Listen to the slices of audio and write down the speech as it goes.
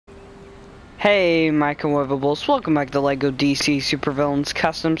Hey, my Conwevables, welcome back to LEGO DC Supervillains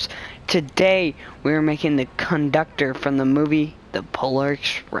Customs. Today, we are making the Conductor from the movie The Polar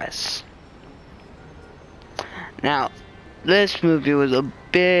Express. Now, this movie was a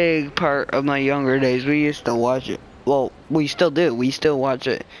big part of my younger days. We used to watch it. Well, we still do. We still watch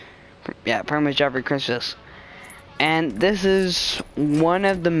it. Yeah, pretty much every Christmas. And this is one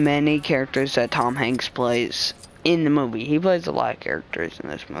of the many characters that Tom Hanks plays in the movie. He plays a lot of characters in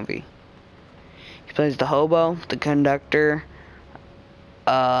this movie. He plays the hobo, the conductor,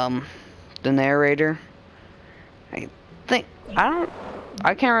 the narrator. I can't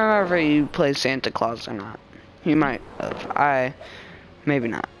remember if he plays Santa Claus or not. He might have. Maybe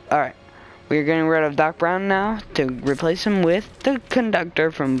not. Alright. We're getting rid of Doc Brown now to replace him with the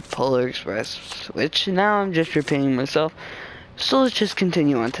conductor from Polar Express. Which now I'm just repeating myself. So let's just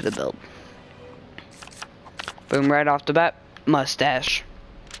continue on to the build. Boom, right off the bat, mustache.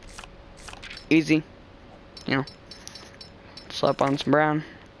 Easy, you know, slap on some brown.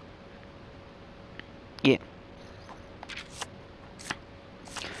 Yeah.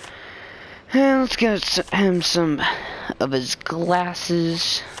 And let's get him some of his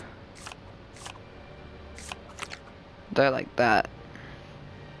glasses. They're like that.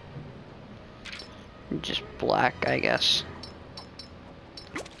 Just black, I guess.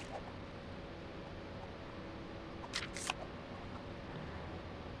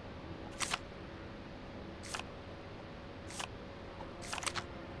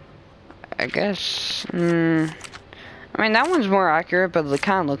 I guess, I mean, that one's more accurate, but it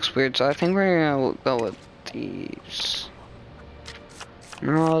kind of looks weird, so I think we're gonna go with these.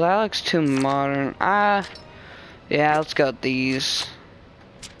 No, that looks too modern. Yeah, let's go with these.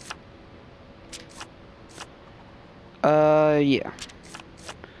 Yeah.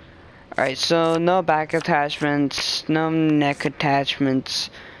 Alright, so no back attachments, no neck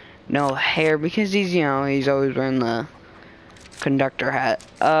attachments, no hair, because he's always wearing the conductor hat.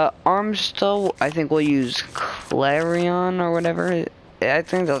 Arms though, I think we'll use Clarion or whatever. I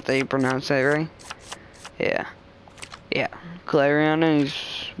think that's how you pronounce it, right? Yeah. Yeah. Clarion, and he's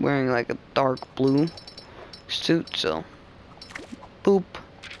wearing like a dark blue suit, so. Boop.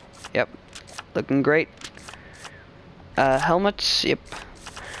 Yep. Looking great. Helmets, yep.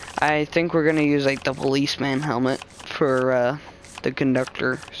 I think we're gonna use like the policeman helmet for the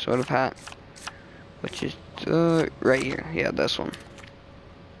conductor sort of hat. Which is right here. Yeah, this one.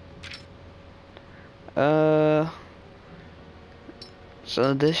 So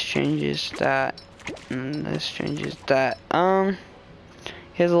this changes that, and this changes that.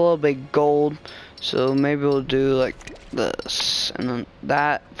 Here's a little bit gold, so maybe we'll do like this, and then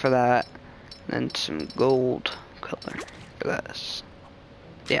that for that, and then some gold color for this.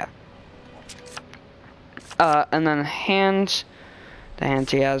 Yeah. And then hands. The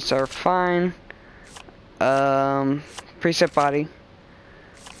hands he has are fine. Preset body.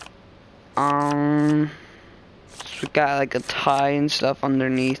 So we got like a tie and stuff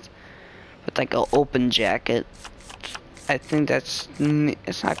underneath with like an open jacket. I think it's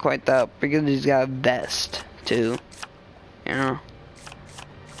not quite that, because he's got a vest too, you know.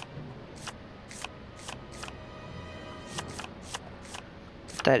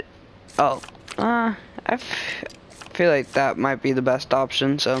 I feel like that might be the best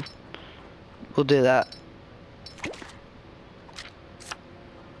option, so we'll do that.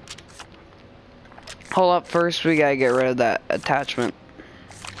 Hold up, first we gotta get rid of that attachment.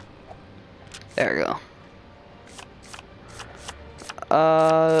 There we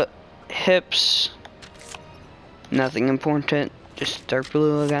go. Hips. Nothing important, just dark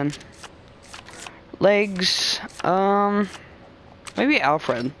blue again. Legs, maybe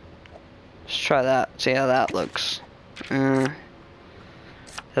Alfred. Let's try that, see how that looks.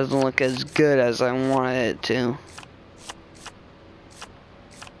 Doesn't look as good as I wanted it to.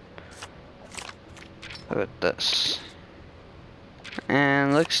 Look at this.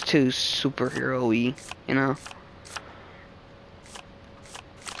 And looks too superhero-y, you know.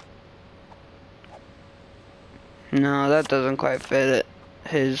 No, that doesn't quite fit it.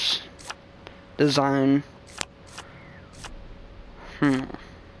 His design.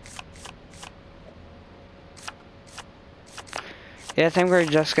 Yeah, I think we're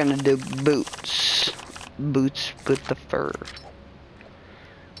just gonna do boots. Boots with the fur.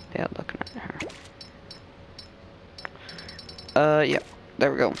 Yeah, looking at her. Yeah,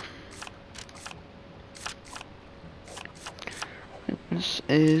 there we go. This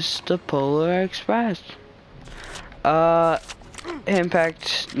is the Polar Express.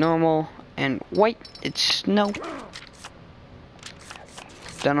 Impact, normal, and white. It's snow.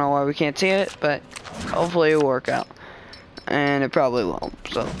 Don't know why we can't see it, but hopefully it'll work out. and it probably won't.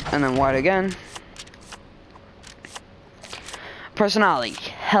 So, and then white again. Personality,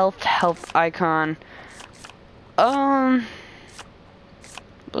 health icon.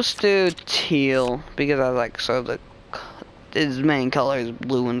 Let's do teal because I like his main color is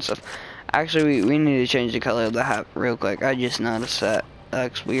blue and stuff. Actually, we need to change the color of the hat real quick. I just noticed that. That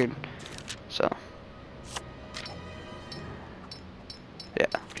looks weird. So, yeah,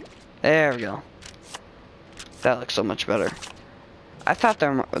 there we go. That looks so much better. I thought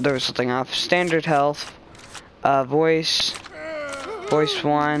there was something off. Standard health, voice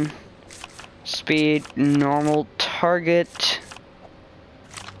 1, speed, normal, target,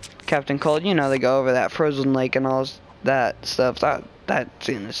 Captain Cold. You know, they go over that frozen lake and all that stuff. That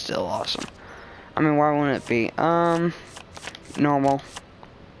scene is still awesome. I mean, why wouldn't it be? Normal.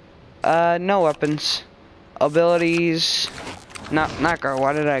 No weapons. Abilities. Not girl.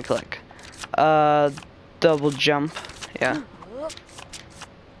 Why did I click? Double jump. Yeah.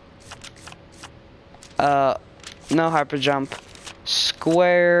 No hyper jump.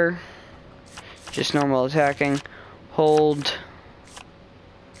 Square. Just normal attacking. Hold.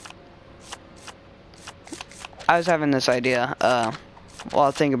 I was having this idea, while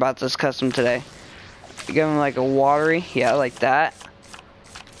I think about this custom today. You give him like a watery, yeah, like that.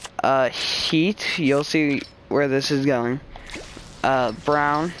 Heat, you'll see where this is going.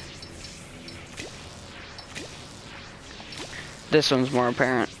 Brown. This one's more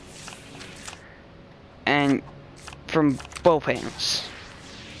apparent. And from both hands.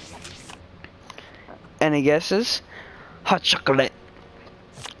 Any guesses? Hot chocolate.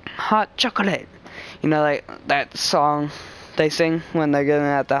 Hot chocolate. You know, like that song they sing when they're getting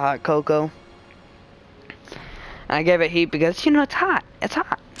at the hot cocoa. And I gave it heat because, you know, it's hot. It's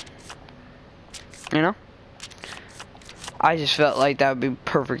hot. You know? I just felt like that would be a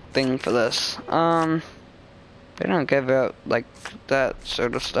perfect thing for this. They don't give out, like, that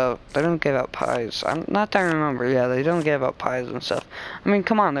sort of stuff. They don't give out pies. Not that I remember. Yeah, they don't give out pies and stuff. I mean,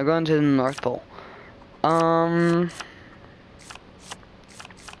 come on. They're going to the North Pole.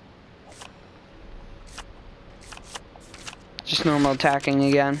 Just normal attacking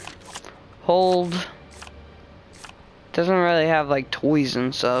again. Hold. Doesn't really have like toys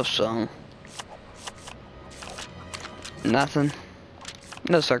and stuff, so nothing.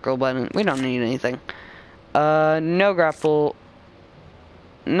 No circle button. We don't need anything. No grapple.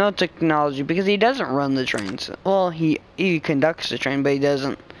 No technology because he doesn't run the trains. Well, he conducts the train, but he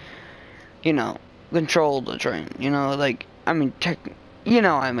doesn't, you know, control the train. You know, like I mean, you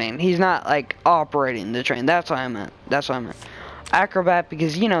know what I mean. He's not like operating the train. That's what I meant. That's what I meant. Acrobat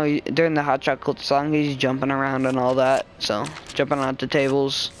because, you know, during the Hot Chocolate song he's jumping around and all that, so jumping onto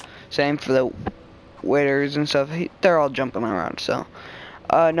tables. Same for the waiters and stuff. They're all jumping around. So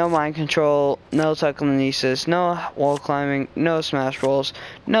no mind control, no psychokinesis, no wall climbing, no smash rolls,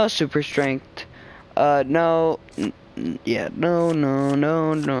 no super strength, no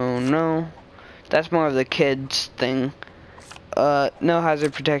that's more of the kids thing. No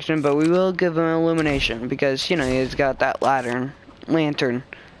hazard protection, but we will give him illumination because, you know, he's got that lantern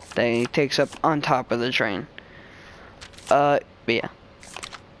that he takes up on top of the train. But yeah.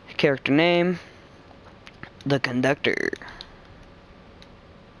 Character name, the Conductor.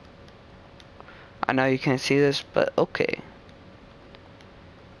 I know you can't see this, but okay.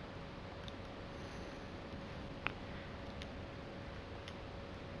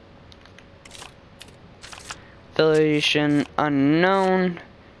 Affiliation unknown.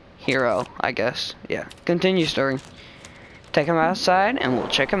 Hero, I guess. Yeah. Continue story. Take him outside and we'll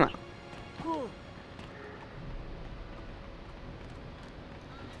check him out.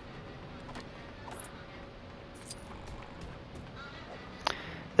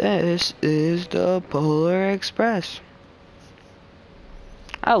 This is the Polar Express.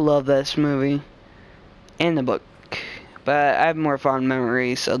 I love this movie and the book, but I have more fond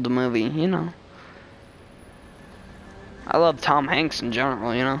memories of the movie, you know. I love Tom Hanks in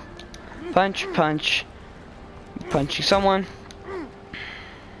general, you know. Punch, punch. Punching someone.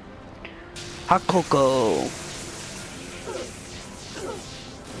 Hot cocoa.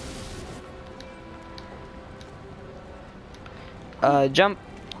 Jump,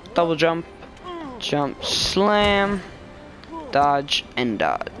 double jump, jump, slam, dodge, and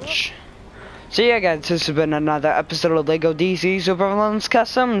dodge. So yeah guys, this has been another episode of LEGO DC Super Villains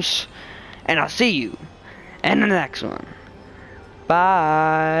Customs. And I'll see you in the next one.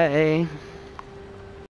 Bye.